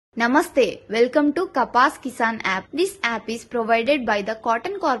Namaste, welcome to Kapas Kisan app. This app is provided by the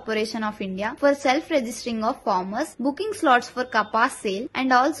Cotton Corporation of India for self-registering of farmers, booking slots for Kapas sale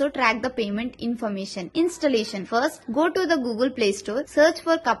and also track the payment information. Installation. First, go to the Google Play Store, search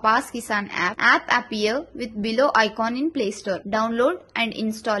for Kapas Kisan app. App appear with below icon in Play Store. Download and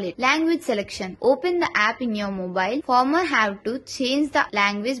install it. Language selection. Open the app in your mobile. Farmer have to change the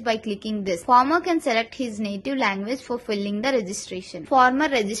language by clicking this. Farmer can select his native language for filling the registration. Farmer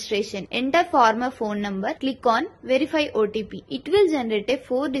registration. Enter farmer phone number. Click on Verify OTP. It will generate a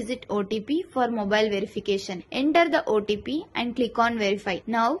 4-digit OTP for mobile verification. Enter the OTP and click on Verify.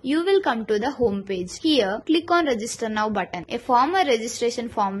 Now you will come to the home page. Here, click on Register Now button. A farmer registration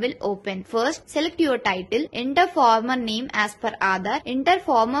form will open. First, select your title. Enter farmer name as per Aadhaar. Enter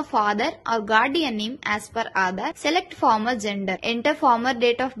farmer father or guardian name as per Aadhaar. Select farmer gender. Enter farmer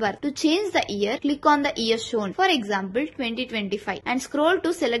date of birth. To change the year, click on the year shown. For example, 2025 and scroll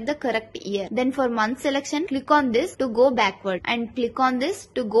to select the correct year. Then for month selection, click on this to go backward and click on this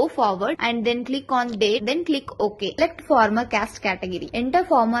to go forward and then click on date, then click OK. Select farmer caste category. Enter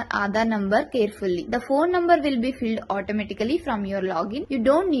farmer Aadhaar number carefully. The phone number will be filled automatically from your login. You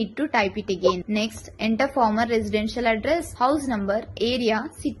don't need to type it again. Next, enter farmer residential address, house number, area,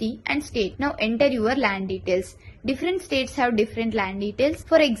 city and state. Now enter your land details. Different states have different land details.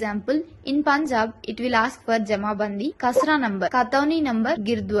 For example, in Punjab, it will ask for Jamabandi, Kasra number, Kathauni number,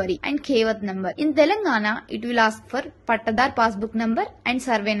 Girdwari and Khevat number. In Telangana, it will ask for Pattadar passbook number and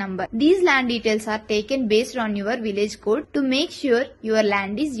survey number. These land details are taken based on your village code to make sure your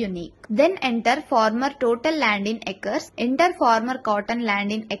land is unique. Then enter farmer total land in acres. Enter farmer cotton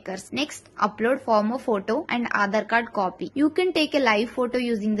land in acres. Next, upload farmer photo and Aadhaar card copy. You can take a live photo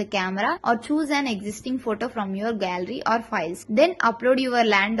using the camera or choose an existing photo from your gallery or files. Then upload your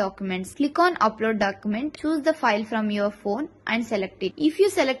land documents. Click on upload document. Choose the file from your phone and select it. If you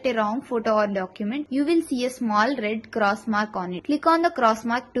select a wrong photo or document, you will see a small red cross mark on it. Click on the cross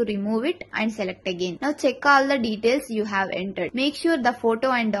mark to remove it and select again. Now check all the details you have entered. Make sure the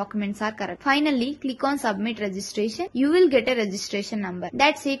photo and documents are correct. Finally, click on submit registration. You will get a registration number.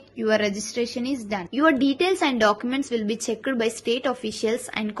 That's it. Your registration is done. Your details and documents will be checked by state officials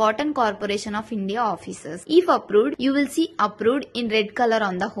and Cotton Corporation of India officers. If approved, you will see approved in red color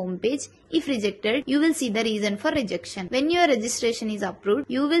on the home page. If rejected, you will see the reason for rejection. When your registration is approved,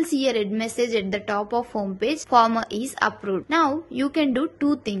 you will see a red message at the top of home page. Farmer is approved. Now, you can do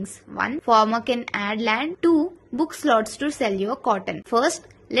two things. 1. Farmer can add land. 2. Book slots to sell your cotton. First,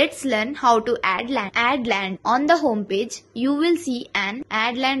 let's learn how to add land. Add land. On the home page, you will see an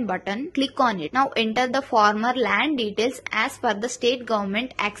add land button. Click on it. Now enter the farmer land details as per the state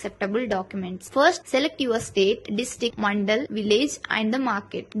government acceptable documents. First, select your state, district, mandal, village and the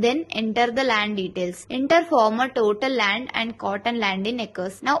market. Then enter the land details. Enter farmer total land and cotton land in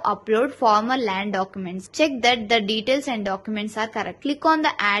acres. Now upload farmer land documents. Check that the details and documents are correct. Click on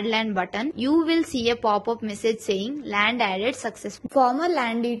the add land button. You will see a pop-up message saying land added successfully. Farmer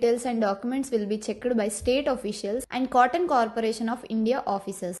land details and documents will be checked by state officials and Cotton Corporation of India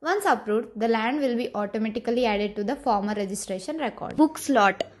officers. Once approved, the land will be automatically added to the farmer registration record. Book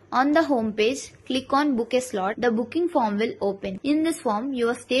slot. On the home page, click on Book a slot. The booking form will open. In this form,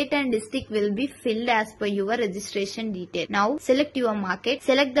 your state and district will be filled as per your registration detail. Now, select your market.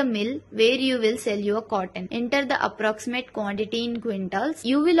 Select the mill where you will sell your cotton. Enter the approximate quantity in quintals.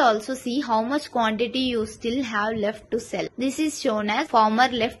 You will also see how much quantity you still have left to sell. This is shown as farmer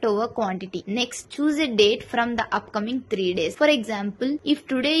leftover quantity. Next, choose a date from the upcoming 3 days. For example, if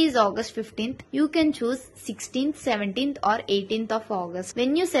today is August 15th, you can choose 16th, 17th or 18th of August.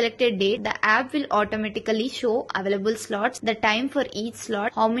 When you select a date, the app will automatically show available slots, the time for each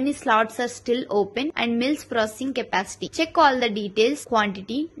slot, how many slots are still open and mill's processing capacity. Check all the details,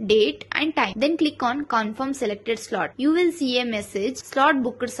 quantity, date and time. Then click on confirm selected slot. You will see a message, slot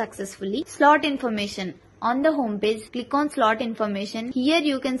booked successfully. Slot information. On the home page, click on slot information. Here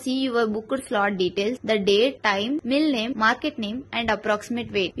you can see your booked slot details, the date, time, mill name, market name and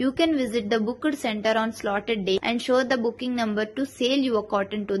approximate weight. You can visit the booked center on slotted day and show the booking number to sell your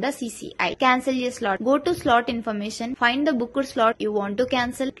cotton to the CCI. Cancel a slot. Go to slot information, find the booked slot you want to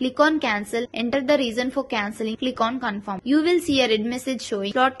cancel, click on cancel, enter the reason for cancelling, click on confirm. You will see a red message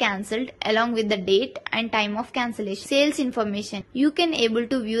showing slot cancelled along with the date and time of cancellation. Sales information. You can able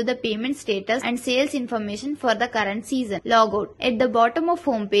to view the payment status and sales information for the current season. Logout. At the bottom of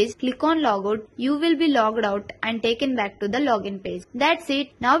home page, click on logout. You will be logged out and taken back to the login page. That's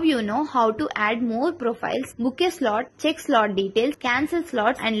it. Now you know how to add more profiles, book a slot, check slot details, cancel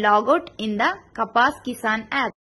slots and log out in the Kapas Kisan app.